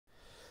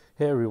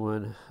Hey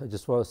everyone, I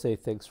just want to say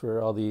thanks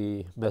for all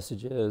the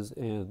messages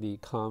and the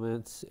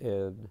comments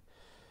and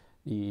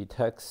the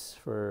texts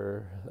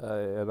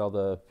and all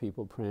the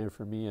people praying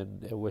for me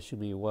and wishing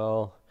me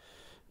well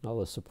and all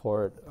the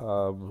support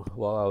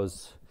while I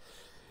was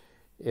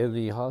in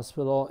the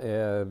hospital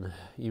and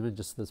even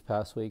just this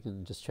past week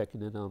and just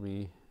checking in on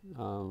me.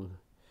 Um,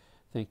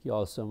 Thank you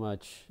all so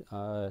much.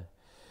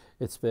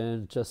 It's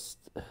been just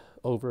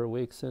over a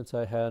week since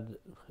I had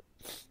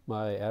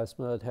my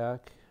asthma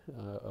attack,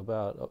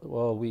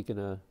 a week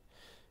and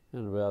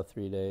about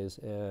 3 days,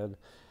 and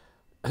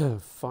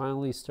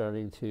finally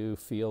starting to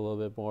feel a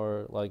little bit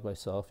more like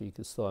myself.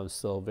 I'm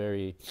still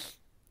very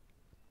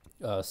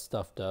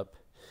stuffed up,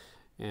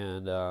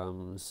 and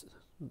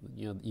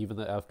even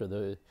after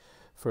the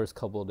first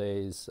couple of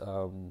days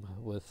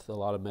with a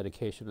lot of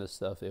medication and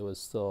stuff, it was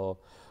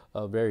still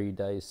very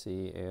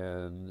dicey.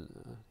 And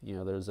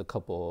there's a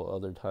couple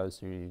other times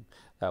during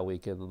that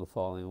weekend and the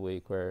following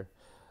week where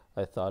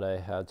I thought I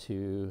had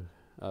to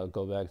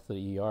go back to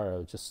the ER. I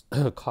was just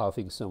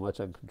coughing so much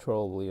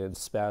uncontrollably and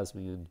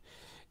spasming,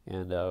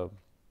 and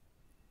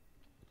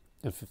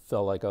it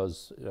felt like I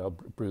was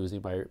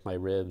bruising my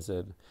ribs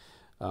and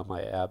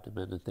my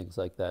abdomen and things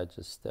like that.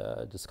 Just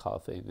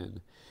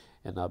coughing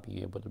and not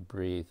being able to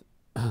breathe.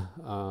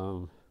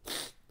 um,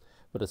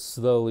 but it's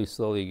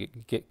slowly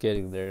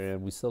getting there,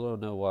 and we still don't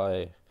know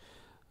why.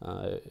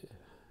 Uh,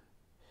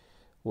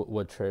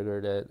 what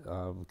triggered it?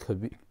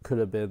 Could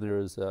have been there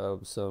was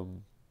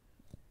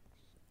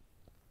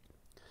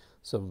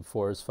some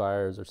forest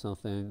fires or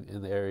something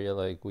in the area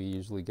like we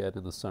usually get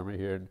in the summer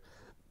here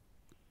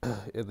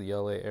in the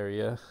LA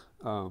area.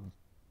 And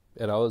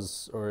I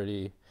was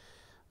already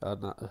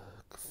not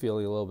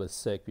feeling a little bit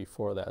sick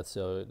before that,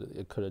 so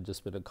it could have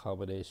just been a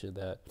combination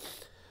that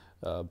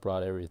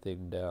brought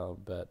everything down.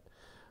 But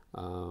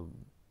um,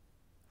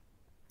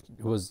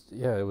 it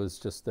was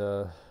just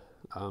been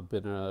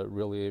a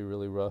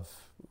really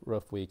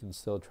rough week and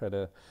still trying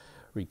to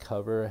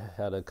recover.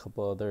 Had a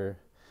couple other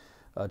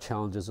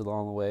challenges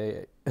along the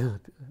way.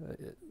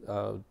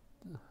 uh,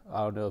 I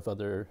don't know if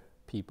other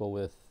people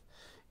with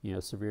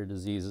severe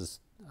diseases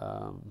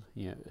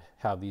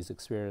have these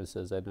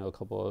experiences. I know a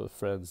couple of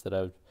friends that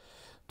I've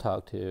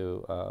talked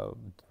to.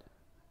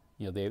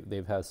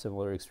 They've had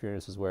similar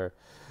experiences where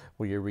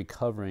when you're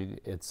recovering,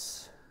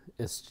 it's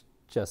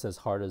just as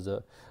hard as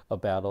a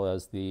battle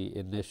as the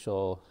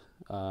initial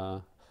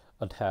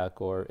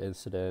attack or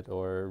incident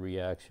or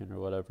reaction or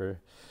whatever.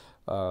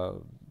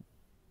 Um,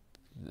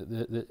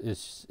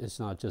 it's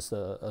not just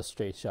a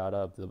straight shot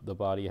up. The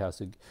body has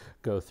to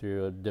go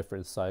through a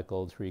different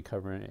cycle to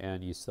recover,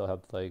 and you still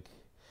have to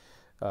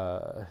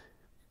uh,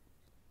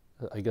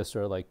 I guess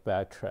sort of like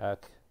backtrack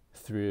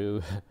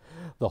through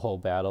the whole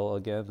battle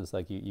again. It's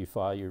like you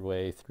fought your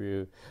way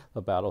through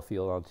the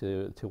battlefield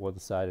onto one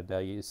side, and now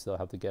you still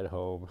have to get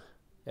home,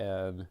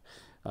 and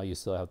you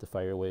still have to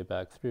fight your way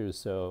back through.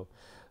 So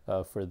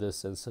for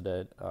this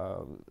incident,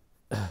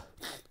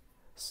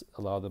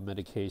 a lot of the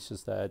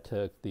medications that I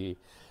took, the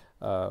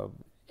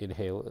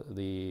inhale,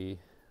 the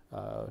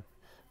uh,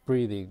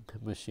 breathing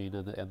machine,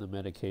 and the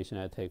medication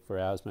I take for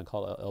asthma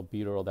called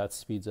albuterol, that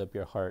speeds up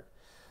your heart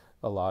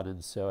a lot,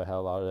 and so I had a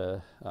lot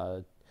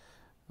of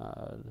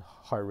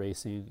heart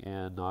racing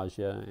and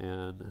nausea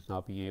and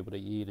not being able to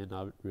eat and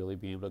not really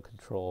being able to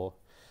control,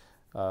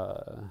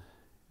 uh,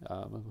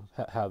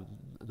 have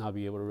not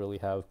being able to really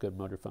have good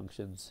motor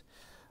functions.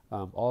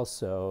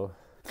 Also,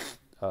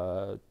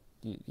 I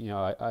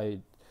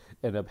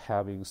end up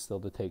having still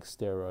to take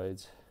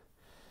steroids.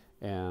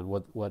 And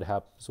what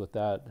happens with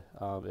that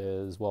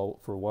is, well,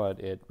 for one,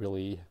 it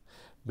really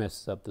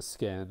messes up the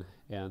skin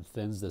and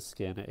thins the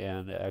skin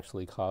and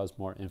actually cause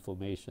more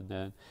inflammation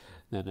than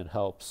it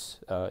helps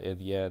in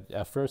the end.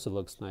 At first, it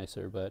looks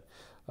nicer, but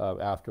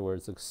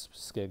afterwards, the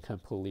skin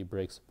completely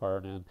breaks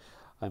apart, and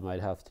it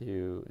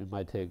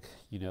might take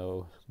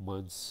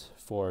months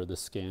for the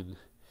skin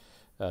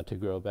to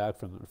grow back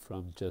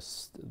from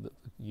just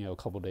a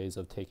couple of days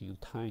of taking a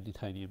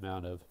tiny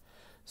amount of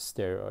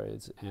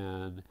steroids.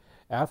 And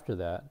after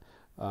that,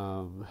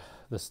 the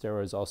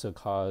steroids also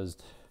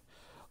caused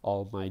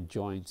all my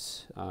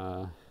joints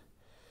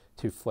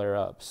to flare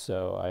up.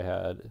 So I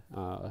had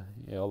a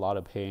lot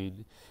of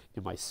pain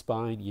in my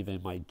spine, even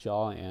in my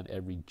jaw, and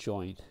every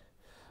joint,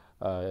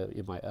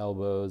 in my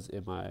elbows,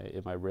 in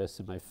my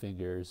wrists, in my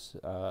fingers,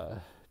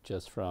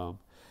 just from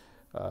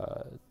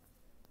uh,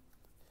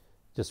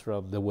 just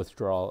from the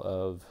withdrawal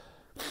of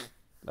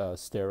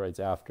steroids.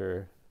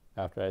 After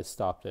I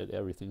stopped it,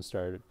 everything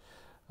started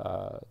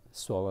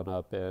swelling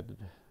up and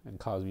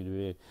caused me to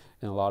be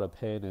in a lot of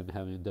pain and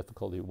having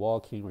difficulty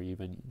walking or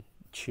even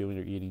chewing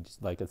or eating,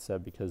 just like I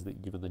said, because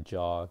even the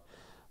jaw,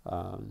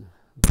 um,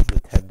 the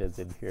tendons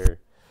in here,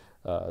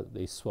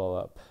 they swell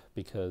up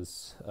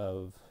because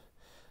of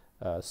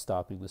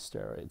stopping the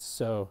steroids.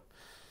 So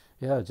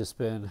yeah, just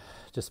been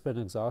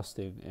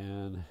exhausting,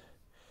 and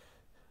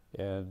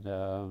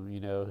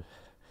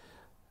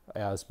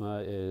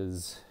asthma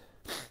is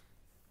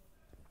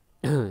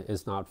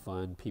not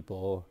fun.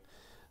 People,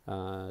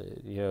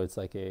 it's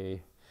like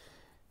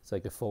it's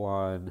like a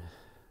full-on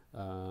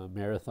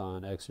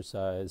marathon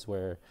exercise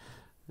where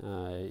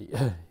uh,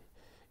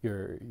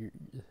 your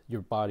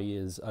your body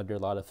is under a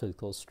lot of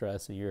physical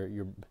stress, and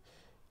your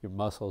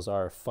muscles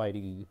are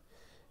fighting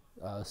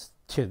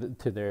to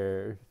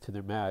their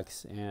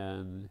max,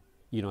 and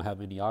you don't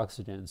have any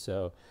oxygen,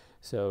 so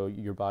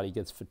your body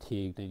gets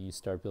fatigued, and you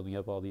start building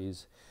up all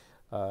these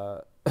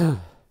uh,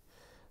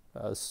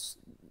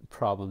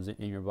 problems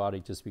in your body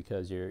just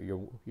because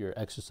you're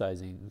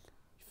exercising,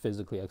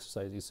 physically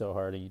exercising so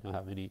hard, and you don't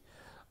have any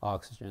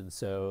oxygen.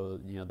 So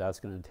that's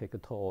going to take a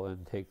toll,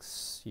 and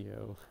takes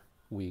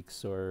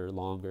weeks or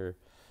longer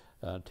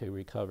to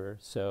recover.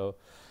 So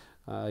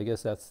I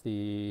guess that's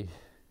the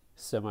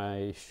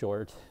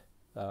semi-short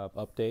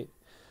update.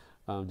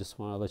 Just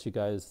want to let you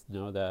guys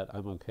know that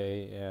I'm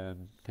okay,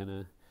 and kind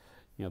of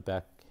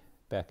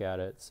back at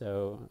it.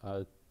 So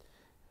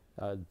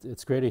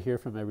it's great to hear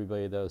from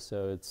everybody though.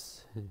 So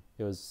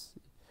that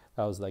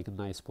was like a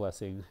nice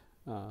blessing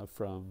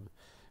from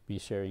me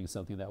sharing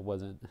something that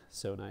wasn't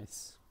so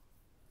nice.